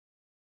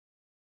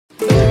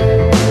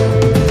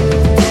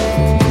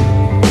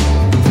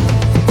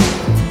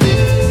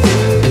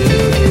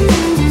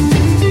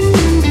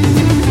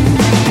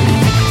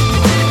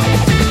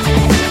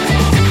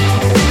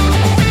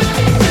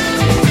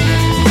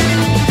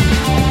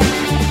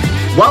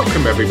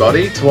Welcome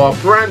everybody to our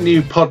brand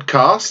new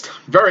podcast.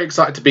 Very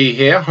excited to be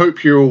here.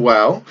 Hope you're all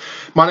well.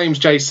 My name's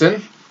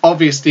Jason.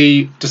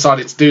 Obviously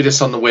decided to do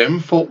this on the whim.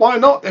 Thought, why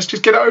not? Let's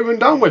just get it over and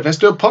done with. Let's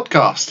do a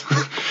podcast.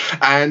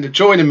 And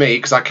joining me,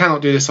 because I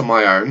cannot do this on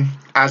my own,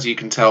 as you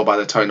can tell by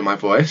the tone of my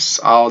voice,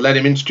 I'll let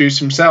him introduce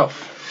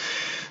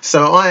himself.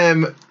 So I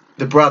am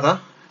the brother,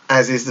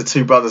 as is the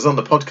two brothers on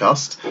the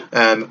podcast.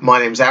 My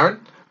name's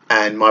Aaron,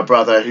 and my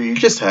brother, who you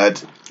just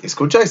heard, is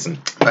called Jason.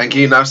 Thank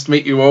you. Nice to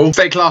meet you all.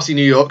 Stay classy,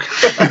 New York.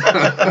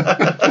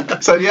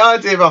 So the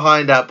idea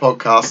behind our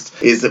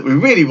podcast is that we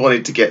really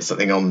wanted to get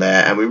something on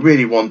there, and we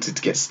really wanted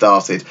to get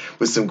started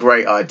with some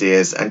great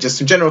ideas and just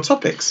some general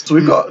topics. So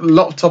we've got a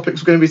lot of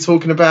topics we're going to be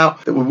talking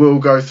about that we will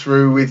go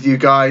through with you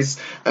guys,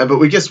 but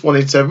we just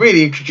wanted to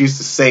really introduce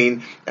the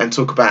scene and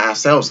talk about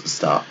ourselves at the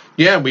start.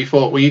 Yeah, we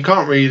thought, well, you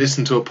can't really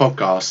listen to a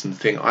podcast and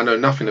think, I know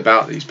nothing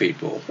about these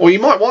people. Or you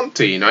might want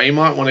to, you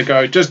might want to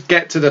go, just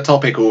get to the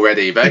topic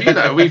already.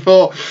 But, we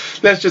thought,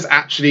 let's just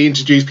actually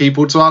introduce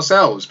people to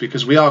ourselves,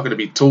 because we are going to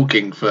be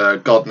talking for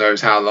God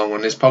knows how long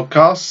on this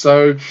podcast.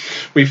 So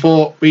we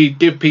thought we'd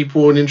give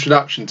people an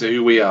introduction to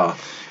who we are.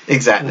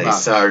 Exactly.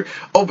 So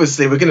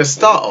obviously we're going to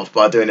start off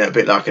by doing it a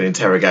bit like an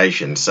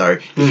interrogation. So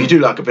if you do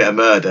like a bit of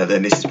murder,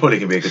 then this is probably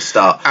going to be a good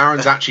start.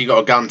 Aaron's actually got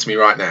a gun to me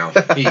right now.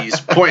 He's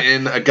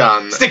pointing a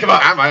gun. Stick him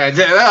up.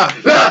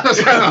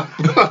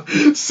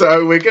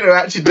 So we're going to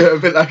actually do it a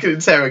bit like an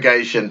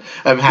interrogation.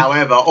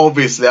 However,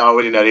 obviously I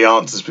already know the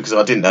answers, because if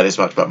I didn't know this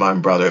much about my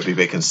own brother, it'd be a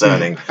bit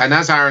concerning. And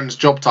as Aaron's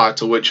job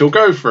title, which he'll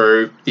go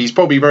through, he's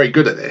probably very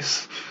good at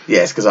this.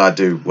 Yes, because I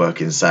do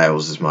work in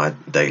sales as my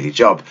daily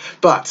job.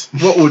 But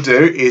what we'll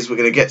do is we're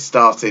going to get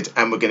started,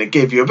 and we're going to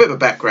give you a bit of a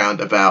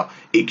background about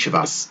each of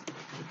us.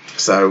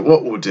 So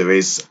what we'll do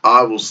is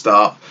I will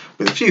start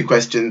with a few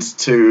questions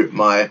to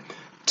my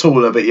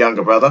taller but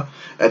younger brother,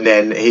 and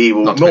then he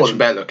will... Not to mention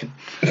better looking.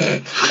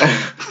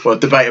 Well,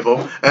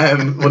 debatable.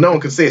 Well, no one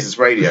can see us, it's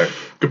radio.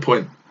 Good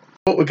point.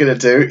 What we're going to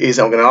do is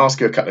I'm going to ask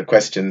you a couple of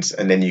questions,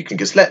 and then you can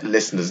just let the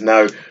listeners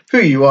know who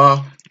you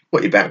are,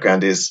 what your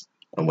background is,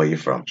 and where you're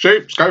from.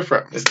 Shoot, let's go for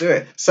it. Let's do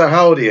it. So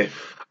how old are you?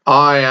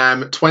 I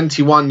am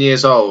 21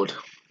 years old.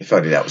 If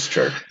only that was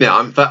true. Yeah,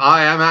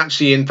 I am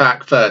actually, in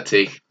fact,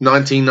 30.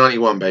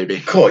 1991,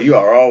 baby. Cool, you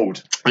are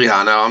old. Yeah,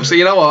 I know. So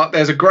you know what?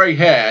 There's a grey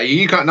hair.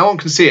 No one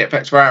can see it,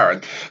 except for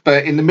Aaron.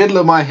 But in the middle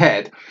of my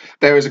head,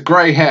 there is a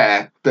grey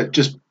hair that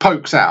just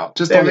pokes out.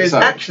 There is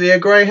actually a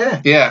grey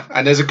hair. Yeah,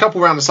 and there's a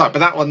couple around the side. But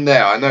that one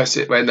there, I noticed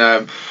it when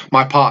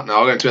my partner,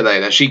 I'll go into it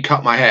later, she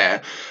cut my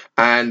hair.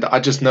 And I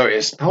just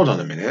noticed, hold on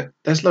a minute,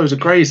 there's loads of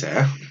greys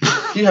there.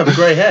 You have a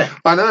grey hair.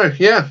 I know,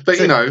 yeah. But,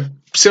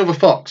 Silver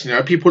Fox,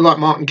 people like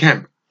Martin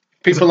Kemp.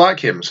 People like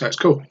him, so it's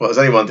cool. Well, there's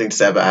only one thing to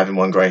say about having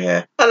one grey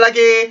hair.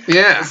 Unlucky!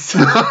 Yeah.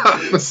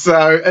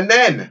 So,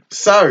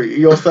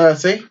 you're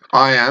 30?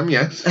 I am,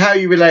 yes. How are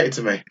you related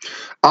to me?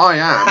 I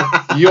am.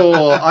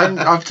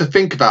 I have to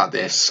think about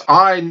this.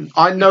 I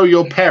know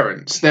your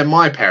parents. They're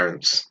my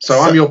parents. So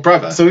I'm your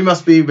brother. So we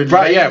must be related.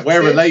 Right, yeah,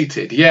 we're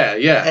related. Yeah.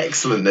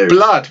 Excellent news.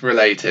 Blood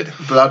related.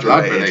 Blood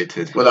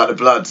related. Well, like the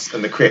Bloods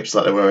and the Crips,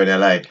 like they were in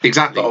LA.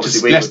 Exactly.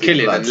 Just less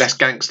killing and less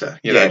gangster.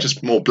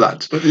 Just more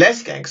blood. But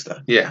less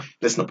gangster? Yeah.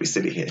 Let's not be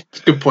silly here.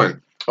 Good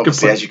point.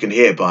 Obviously, as you can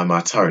hear by my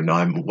tone,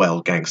 I'm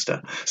well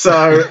gangster.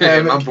 So,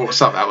 Mum brought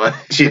us up that way.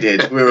 She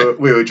did. We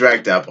were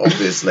dragged up,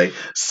 obviously.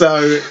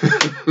 So,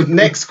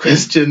 next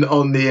question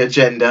on the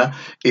agenda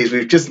is,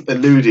 we've just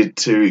alluded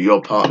to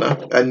your partner,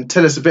 and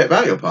tell us a bit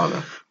about your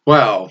partner.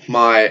 Well,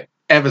 my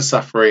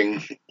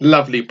ever-suffering,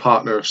 lovely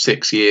partner of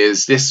 6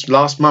 years, this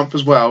last month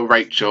as well,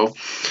 Rachel.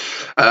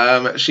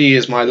 She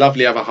is my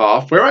lovely other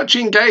half. We're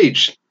actually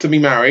engaged to be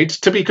married,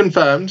 to be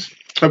confirmed.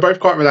 We're both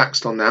quite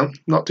relaxed on now,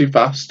 not too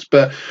fussed,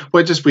 but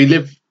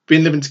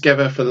been living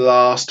together for the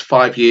last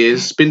 5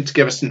 years, been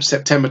together since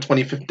September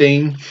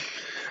 2015.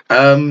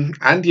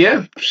 And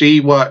yeah,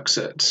 she works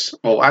actually,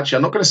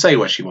 I'm not going to say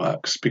where she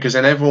works, because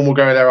then everyone will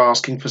go there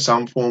asking for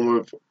some form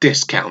of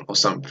discount or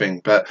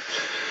something, but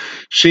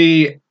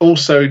she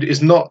also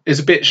is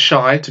a bit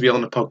shy to be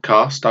on the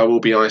podcast, I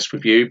will be honest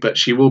with you, but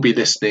she will be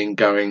listening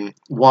going,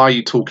 why are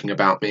you talking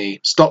about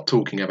me? Stop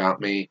talking about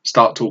me.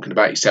 Start talking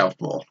about yourself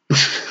more.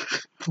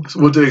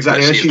 We'll do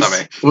exactly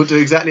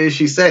as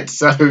she said.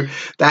 So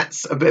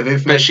that's a bit of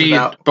information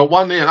But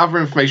one other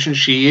information,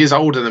 she is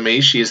older than me.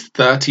 She is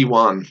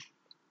 31.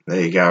 There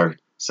you go.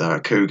 So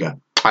a cougar.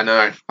 I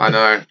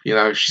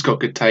know. She's got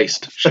good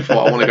taste. She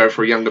thought, I want to go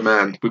for a younger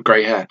man with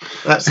grey hair.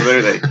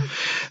 Absolutely.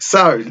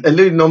 So,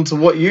 alluding on to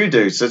what you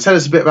do. So tell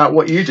us a bit about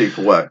what you do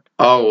for work.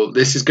 Oh,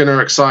 this is going to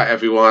excite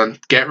everyone.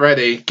 Get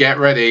ready.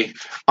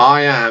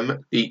 I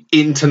am the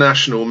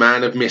international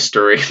man of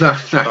mystery. No.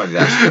 Oh,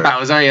 that's true.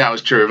 That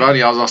was true. If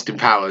only I was Austin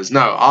Powers.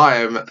 No, I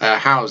am a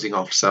housing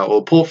officer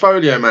or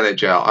portfolio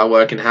manager. I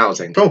work in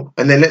housing. Cool.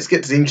 And then let's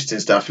get to the interesting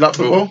stuff. You like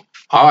football?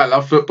 Oh, I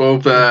love football,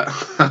 but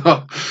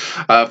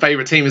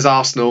favourite team is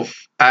Arsenal.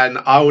 And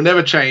I will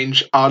never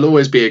change. I'll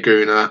always be a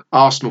Gooner.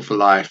 Arsenal for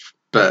life.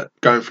 But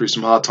going through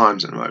some hard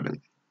times at the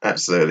moment.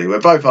 Absolutely.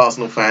 We're both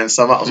Arsenal fans,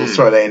 so I might as well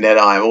throw that in there.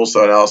 I am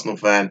also an Arsenal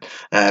fan.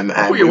 And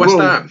you're West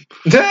Ham.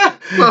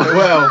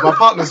 Well, my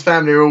partner's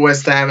family are all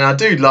West Ham, and I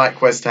do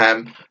like West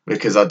Ham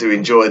because I do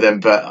enjoy them,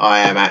 but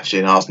I am actually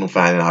an Arsenal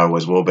fan, and I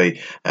always will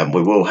be. And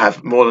we will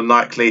have more than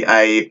likely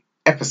a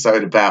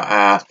episode about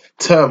our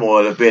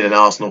turmoil of being an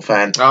Arsenal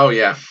fan Oh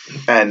yeah.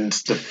 and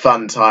the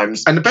fun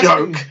times. And the best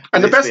joke.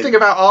 and the It's best been- thing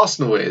about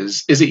Arsenal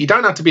is that you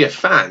don't have to be a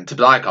fan to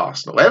like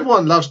Arsenal.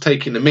 Everyone loves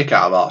taking the mick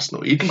out of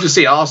Arsenal. You can just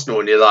see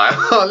Arsenal and you're like,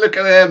 oh, look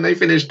at them, they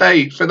finished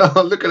 8th, and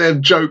oh, look at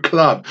them, joke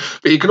club.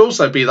 But you can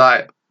also be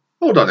like,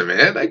 hold on a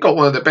minute, they got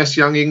one of the best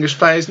young English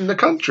players in the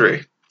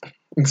country.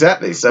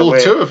 Exactly. So Or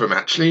we're- 2 of them,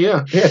 actually,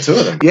 yeah. Yeah, 2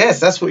 of them. Yes,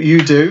 that's what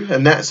you do,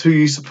 and that's who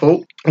you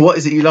support. What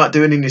is it you like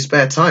doing in your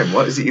spare time?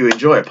 What is it you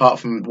enjoy, apart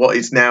from what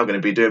is now going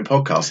to be doing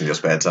podcasts in your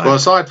spare time? Well,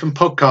 aside from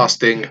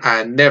podcasting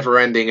and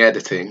never-ending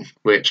editing,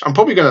 which I'm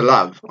probably going to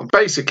love,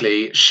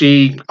 basically,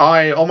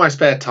 on my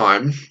spare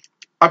time,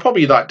 I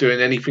probably like doing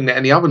anything that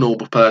any other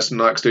normal person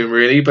likes doing,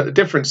 really. But the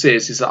difference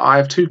is that I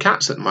have 2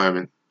 cats at the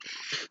moment.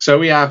 So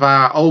we have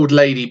our old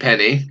lady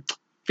Penny,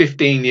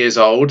 15 years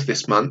old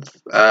this month.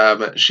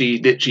 She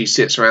literally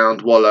sits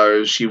around,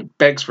 wallows. She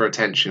begs for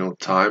attention all the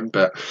time,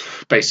 but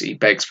basically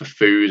begs for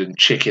food and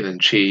chicken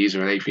and cheese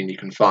or anything you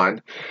can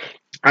find.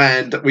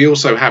 And we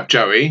also have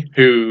Joey,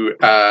 who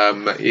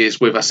is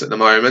with us at the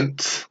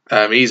moment.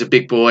 He's a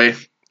big boy.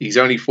 He's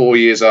only 4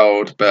 years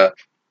old, but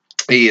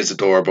he is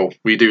adorable.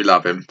 We do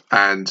love him.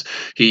 And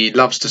he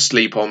loves to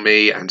sleep on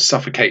me and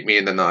suffocate me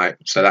in the night.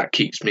 So that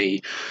keeps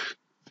me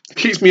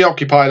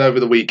occupied over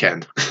the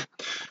weekend.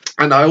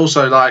 And I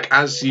also like,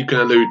 as you can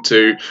allude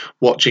to,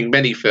 watching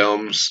many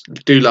films.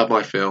 Do love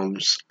my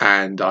films,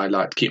 and I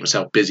like to keep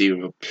myself busy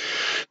with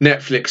a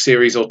Netflix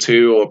series or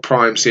 2, or a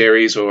Prime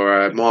series,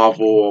 or a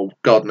Marvel, or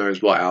God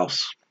knows what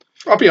else.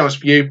 I'll be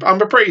honest with you,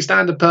 I'm a pretty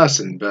standard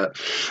person,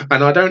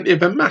 and I don't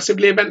live a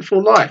massively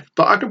eventful life.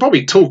 But I can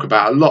probably talk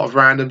about a lot of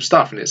random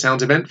stuff, and it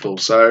sounds eventful.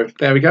 So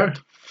there we go.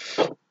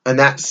 And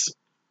that's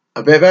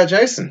a bit about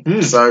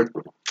Jason. So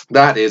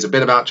That is a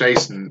bit about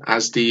Jason,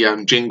 as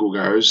the jingle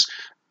goes.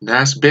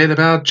 That's a bit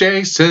about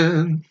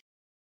Jason.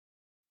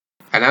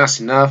 And that's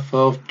enough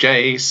of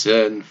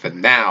Jason for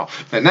now.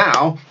 For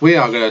now, we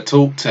are going to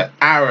talk to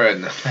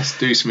Aaron. Let's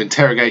do some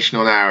interrogation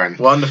on Aaron.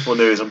 wonderful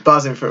news. I'm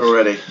buzzing for it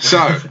already.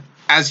 So,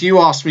 as you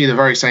asked me the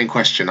very same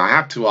question, I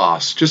have to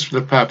ask, just for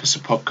the purpose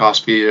of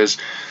podcast viewers,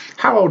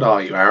 how old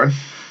are you, Aaron?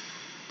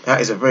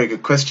 That is a very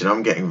good question.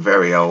 I'm getting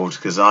very old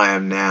because I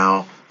am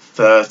now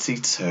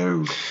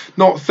 32.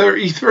 Not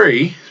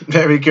 33.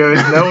 Very good.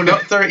 No,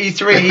 not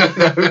 33. No,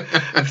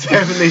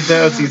 definitely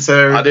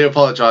 32. I do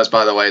apologise,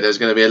 by the way. There's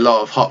going to be a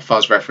lot of Hot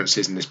Fuzz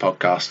references in this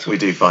podcast. We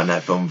do find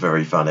that film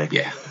very funny.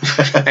 Yeah.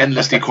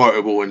 Endlessly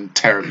quotable and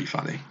terribly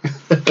funny.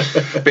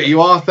 But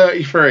you are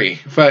 33,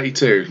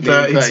 32,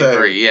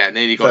 33. Yeah,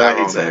 nearly got that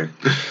wrong there.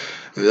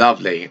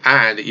 Lovely.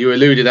 And you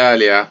alluded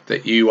earlier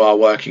that you are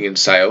working in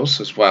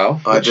sales as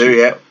well. I do,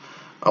 yeah.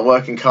 I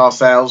work in car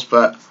sales,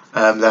 but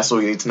that's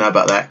all you need to know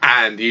about that.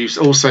 And you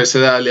also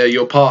said earlier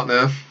your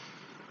partner.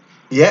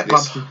 Yeah,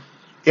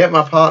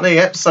 my partner,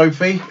 yep,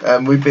 Sophie.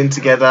 We've been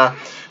together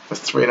for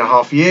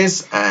 3.5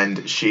 years,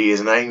 and she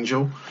is an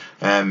angel.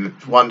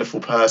 Wonderful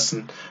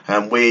person.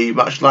 We,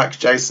 much like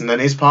Jason and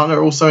his partner,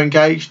 are also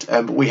engaged.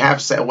 But we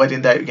have set a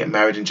wedding date. We get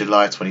married in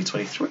July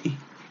 2023.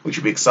 Which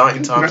would be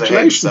exciting times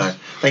ahead. So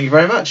thank you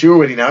very much. You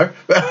already know.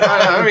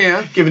 I know,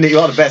 yeah. Given that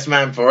you are the best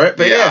man for it.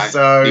 But yeah,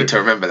 so I need to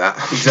remember that.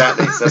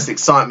 Exactly. So that's the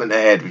excitement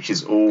ahead, which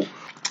is all.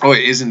 Oh,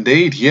 it is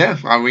indeed, yeah.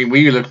 I mean,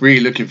 we look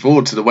really looking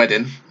forward to the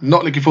wedding.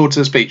 Not looking forward to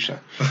the speech, though.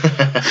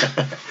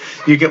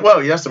 You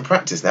have some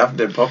practice now from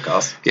doing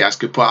podcasts. Yeah, that's a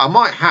good point. I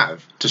might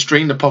have to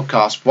stream the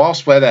podcast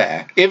whilst we're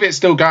there. If it's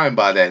still going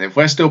by then, if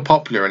we're still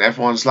popular and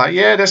everyone's like,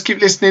 yeah, let's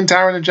keep listening to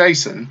Aaron and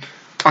Jason,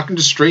 I can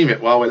just stream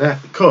it while we're there.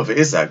 Cool, if it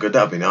is that good,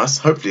 that'd be nice.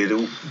 Hopefully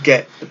it'll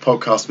get the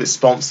podcast a bit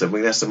sponsored. We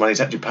can have some money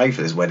to actually pay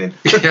for this wedding.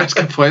 Yeah, that's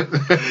a good point.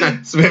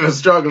 It's a bit of a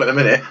struggle at the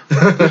minute.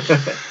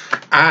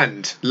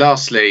 And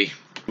lastly,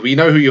 we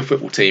know who your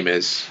football team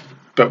is,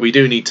 but we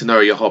do need to know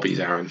your hobbies,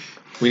 Aaron.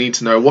 We need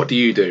to know, what do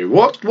you do?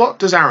 What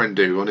does Aaron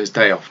do on his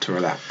day off to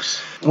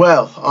relax?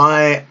 Well,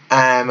 I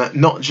am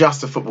not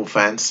just a football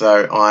fan,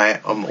 so I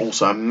am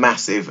also a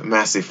massive,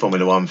 massive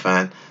Formula 1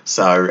 fan.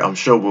 So I'm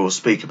sure we'll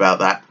speak about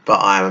that, but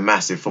I am a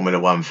massive Formula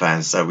 1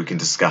 fan, so we can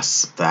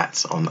discuss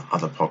that on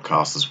other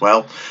podcasts as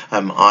well.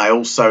 I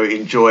also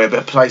enjoy a bit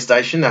of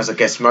PlayStation, as I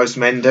guess most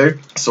men do.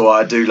 So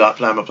I do like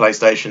playing my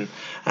PlayStation,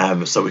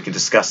 so we can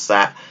discuss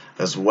that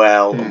as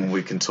well, and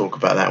we can talk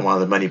about that in one of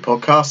the many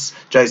podcasts.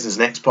 Jason's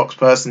an Xbox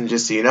person,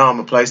 just so you know. I'm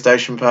a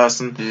PlayStation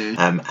person,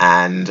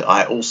 and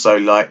I also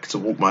like to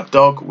walk my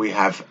dog. We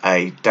have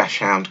a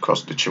Dachshund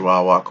crossed with a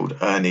Chihuahua called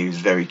Ernie, who's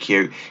very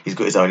cute. He's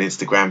got his own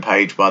Instagram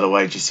page, by the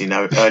way, just so you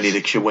know, Ernie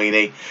the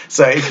Chiweenie.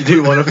 So if you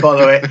do want to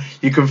follow it,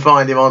 you can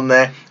find him on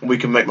there, and we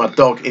can make my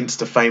dog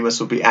Insta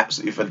famous. Would be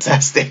absolutely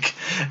fantastic.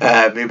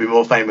 He'll be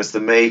more famous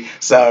than me.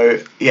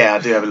 So yeah, I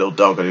do have a little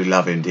dog. I do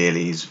love him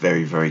dearly. He's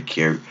very, very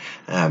cute.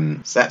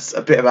 So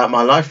that's a bit about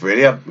my life,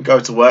 really. I go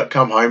to work,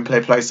 come home,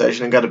 play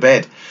PlayStation, and go to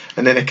bed,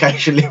 and then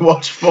occasionally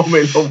watch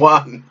Formula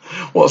One.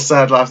 What a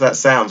sad life that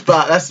sounds,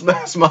 but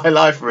that's my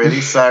life,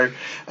 really. So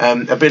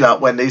a bit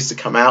like when they used to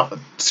come out, a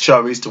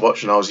show I used to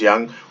watch when I was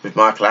young with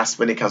Michael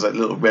Aspin. He comes out a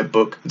little red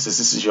book and says,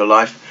 "This is your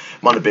life."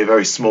 Might have been a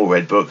very small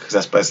red book because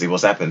that's basically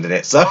what's happened in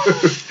it. So,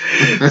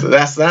 so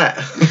that's that.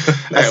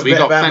 That's we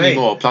got plenty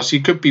more. Plus,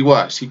 you could be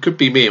worse. You could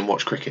be me and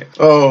watch cricket.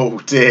 Oh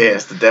dear,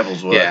 it's the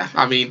devil's work. Yeah,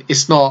 I mean,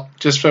 it's not,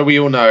 just so we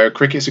all know,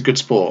 cricket's a good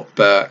sport,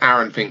 but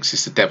Aaron thinks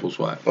it's the devil's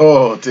work.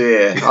 Oh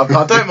dear,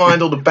 I don't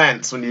mind all the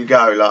bants when you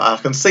go. Like, I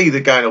can see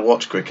that going to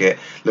watch cricket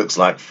looks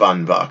like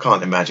fun, but I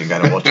can't imagine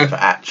going to watch it for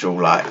actual,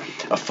 like,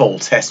 a full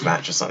test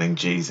match or something.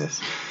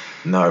 Jesus,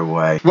 no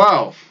way.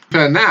 Well,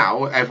 for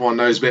now, everyone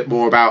knows a bit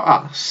more about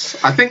us.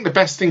 I think the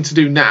best thing to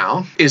do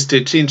now is to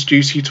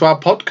introduce you to our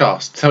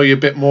podcast, tell you a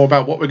bit more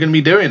about what we're going to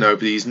be doing over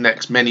these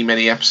next many,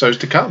 many episodes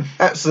to come.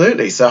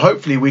 Absolutely. So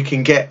hopefully we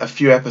can get a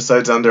few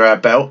episodes under our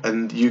belt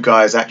and you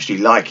guys actually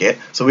like it,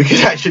 so we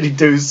can actually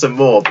do some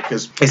more,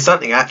 because it's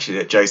something actually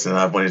that Jason and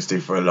I have wanted to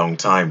do for a long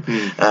time.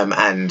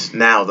 And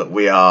now that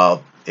we are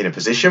in a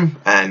position,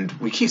 and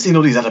we keep seeing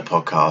all these other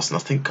podcasts, and I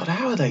think, God,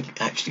 how are they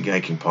actually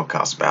making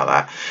podcasts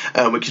about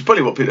that? Which is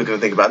probably what people are going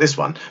to think about this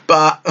one,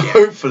 but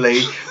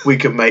hopefully we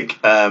can make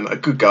a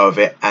good go of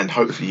it, and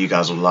hopefully you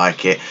guys will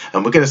like it.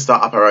 And we're going to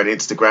start up our own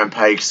Instagram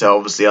page, so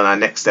obviously on our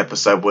next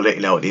episode we'll let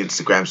you know what the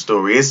Instagram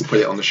story is. We'll put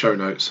it on the show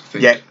notes, I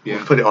think. Yeah,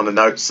 we'll put it on the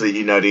notes so that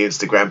you know the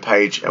Instagram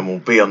page, and we'll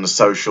be on the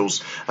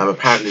socials.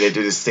 Apparently they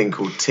do this thing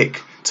called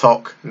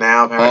TikTok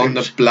now, apparently. On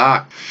the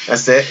block.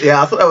 That's it.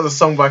 Yeah, I thought that was a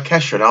song by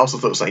Kesha, and I also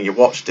thought it was something you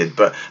watched it,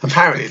 but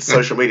apparently it's a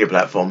social media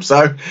platform.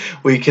 So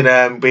we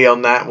can be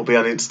on that. We'll be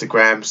on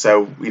Instagram.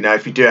 So,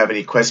 if you do have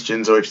any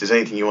questions, or if there's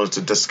anything you want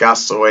to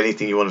discuss or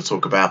anything you want to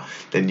talk about,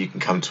 then you can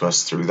come to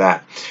us through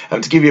that.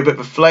 To give you a bit of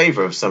a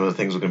flavour of some of the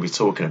things we're going to be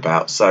talking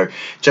about. So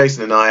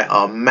Jason and I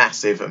are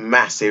massive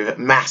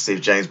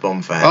James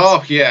Bond fans.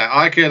 Oh yeah,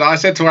 I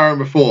said to Aaron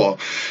before,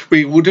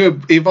 we'll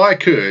do. If I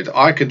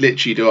could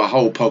literally do a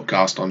whole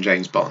podcast on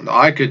James Bond.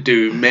 I could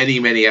do many,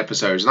 many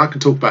episodes, and I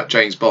could talk about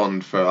James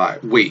Bond for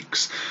like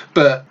weeks.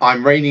 But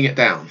I'm reining it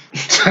down.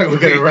 So we're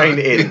going to rein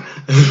it in.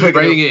 We're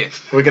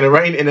going to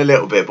rein in a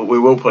little bit, but we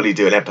will probably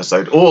do an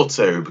episode or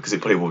two, because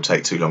it probably will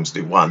take too long to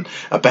do one,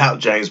 about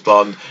James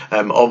Bond.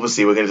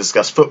 Obviously, we're going to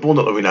discuss football.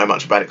 Not that we know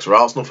much about it because we're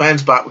Arsenal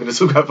fans, but we're going to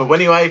talk about football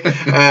anyway.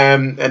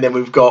 And then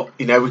we've got,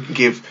 we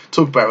can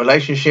talk about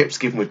relationships,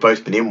 given we've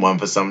both been in one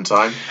for some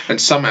time. And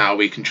somehow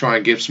we can try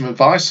and give some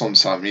advice on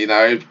some,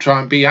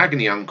 try and be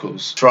agony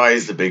uncles. Try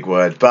is the big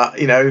word, but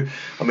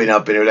I've been in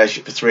a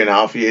relationship for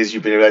 3.5 years.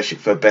 You've been in a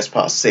relationship for the best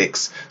part of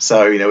 6.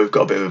 So we've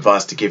got a bit of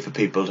advice to give for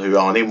people who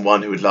aren't in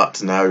one, who would like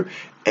to know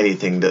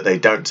anything that they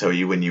don't tell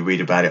you when you read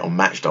about it on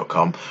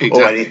Match.com. Exactly.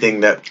 Or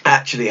anything that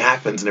actually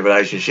happens in a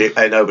relationship.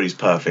 And nobody's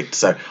perfect,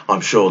 so I'm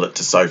sure that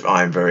to Sophie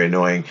I am very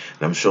annoying,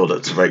 and I'm sure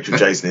that to Rachel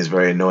Jason is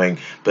very annoying,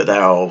 but they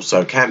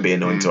also can be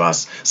annoying to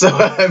us. So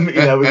we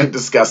can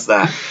discuss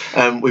that.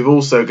 We're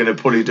also going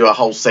to probably do a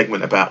whole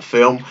segment about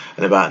film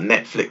and about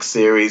Netflix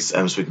series,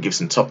 so we can give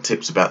some top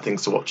tips about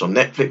things to watch on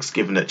Netflix,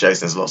 given that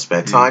Jason has a lot of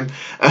spare time.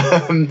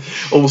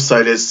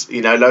 Also, there's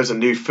loads of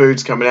new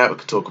foods coming out. We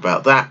can talk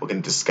about that. We're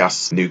going to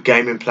discuss new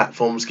gaming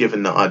platforms,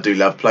 given that I do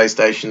love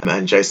PlayStation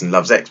and Jason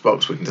loves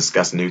Xbox. We can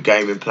discuss new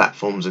gaming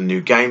platforms and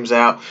new games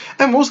out,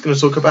 and we're also going to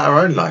talk about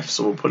our own life.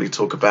 So we'll probably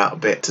talk about a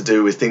bit to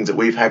do with things that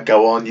we've had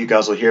go on. You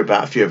guys will hear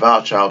about a few of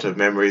our childhood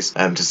memories,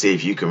 to see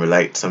if you can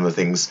relate to some of the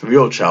things from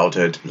your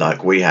childhood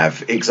like we have.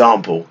 Good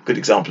example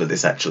of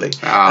this actually.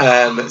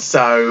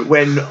 So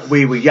when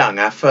we were young,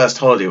 our first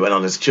holiday we went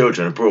on as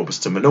children abroad was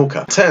to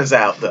Menorca. Turns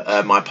out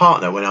that my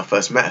partner, when I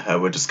first met her,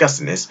 we were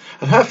discussing this,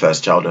 and her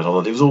first childhood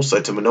holiday was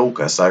also to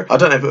Menorca. So I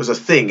don't know if it was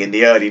a thing in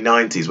the early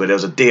 90s where there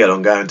was a deal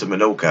on going to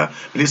Menorca,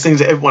 but it seems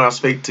that everyone I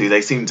speak to,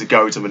 they seem to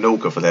go to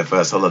Menorca for their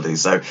first holiday.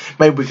 So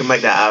maybe we can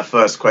make that our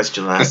first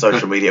question on our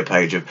social media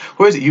page of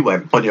where is it you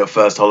went on your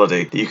first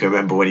holiday that you can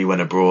remember when you went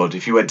abroad.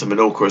 If you went to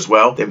Menorca as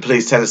well, then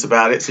please tell us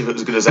about it. See if it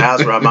was as good as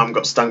ours, where our mum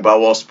got stung by a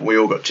wasp and we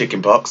all got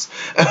chicken pox.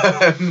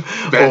 Better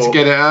to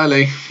get it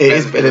early. It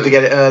is better to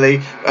get it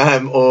early.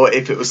 Or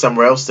if it was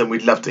somewhere else, then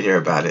we'd love to hear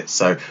about it.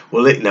 So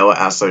we'll let you know what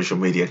our social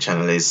media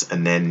channel is,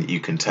 and then you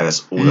can tell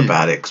us all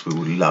about it, because we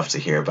would love to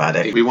hear about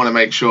it. We want to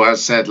make sure,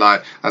 as said,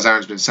 as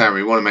Aaron's been saying,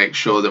 we want to make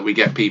sure that we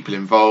get people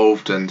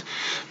involved, and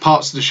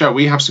parts of the show,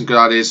 we have some good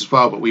ideas as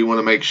well, but we want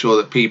to make sure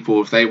that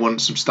people, if they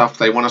want some stuff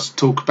they want us to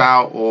talk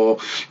about, or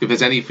if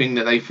there's anything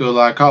that they feel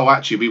like, oh,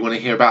 actually, we want to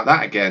hear about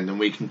that again, and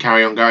we can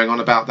carry on going on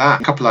about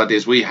that. A couple of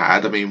ideas we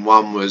had,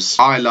 one was,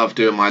 I love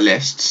doing my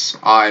lists.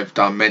 I've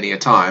done many a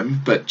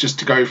time, but just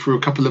to go through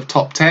a couple of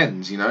top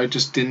 10s,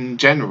 just in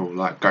general,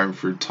 like going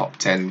through top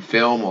 10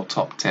 film or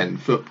top 10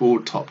 football,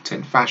 top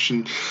 10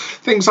 fashion,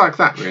 things like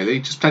that, really.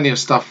 Just plenty of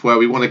stuff where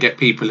we want to get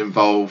people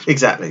involved.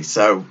 Exactly.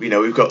 So,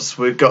 we've got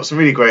some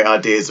really great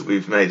ideas that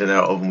we've made a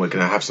note of, and we're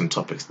going to have some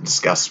topics to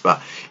discuss.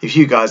 But if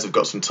you guys have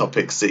got some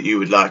topics that you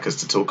would like us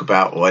to talk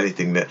about, or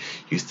anything that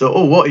you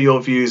thought, what are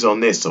your views on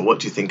this, or what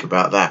do you think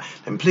about that,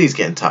 then please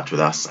get in touch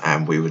with us,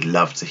 and we would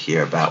love to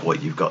hear about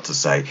what you've got to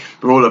say.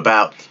 We're all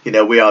about,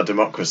 we are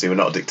democracy. We're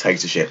not a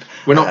dictatorship.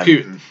 We're not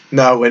Putin.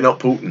 No, we're not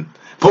Putin.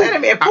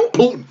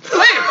 Putin.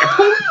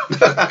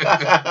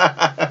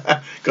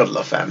 God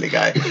love Family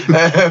Guy.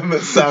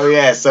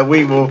 So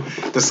we will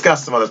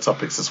discuss some other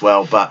topics as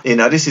well. But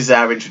this is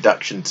our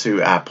introduction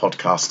to our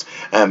podcast.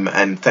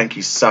 And thank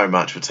you so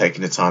much for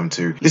taking the time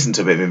to listen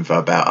to a bit of info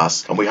about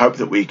us. And we hope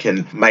that we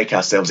can make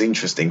ourselves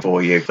interesting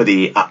for you for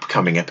the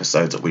upcoming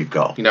episodes that we've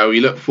got. We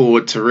look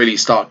forward to really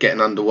start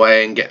getting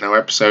underway and getting our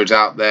episodes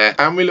out there.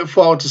 And we look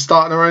forward to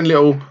starting our own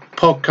little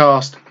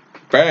podcast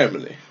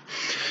family.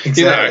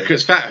 Exactly.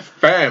 Because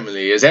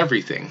family is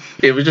everything.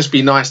 It would just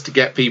be nice to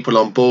get people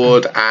on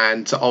board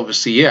and to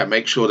obviously,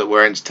 make sure that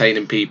we're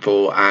entertaining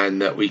people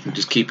and that we can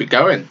just keep it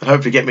going. And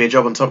hopefully get me a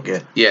job on Top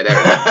Gear. Yeah, there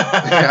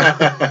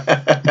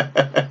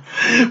we go.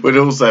 Would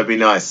also be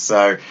nice.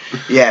 So,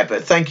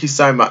 but thank you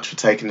so much for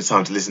taking the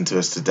time to listen to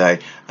us today.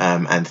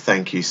 And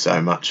thank you so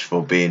much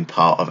for being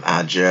part of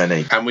our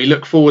journey. And we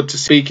look forward to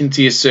speaking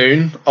to you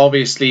soon.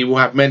 Obviously, we'll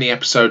have many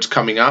episodes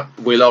coming up.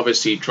 We'll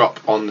obviously drop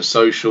on the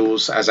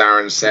socials. As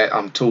Aaron said,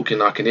 I'm talking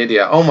like an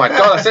idiot. Oh my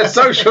God, I said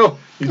social.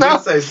 You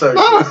did say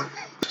social.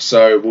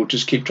 So we'll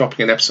just keep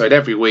dropping an episode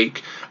every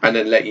week and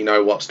then let you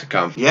know what's to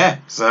come. Yeah,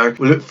 so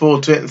we look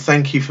forward to it, and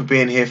thank you for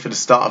being here for the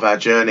start of our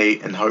journey,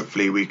 and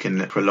hopefully we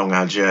can prolong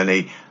our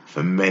journey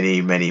for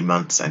many, many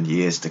months and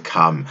years to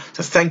come.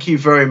 So thank you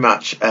very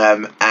much,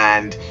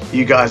 and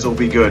you guys all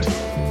be good.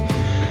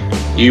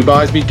 You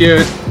guys be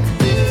good.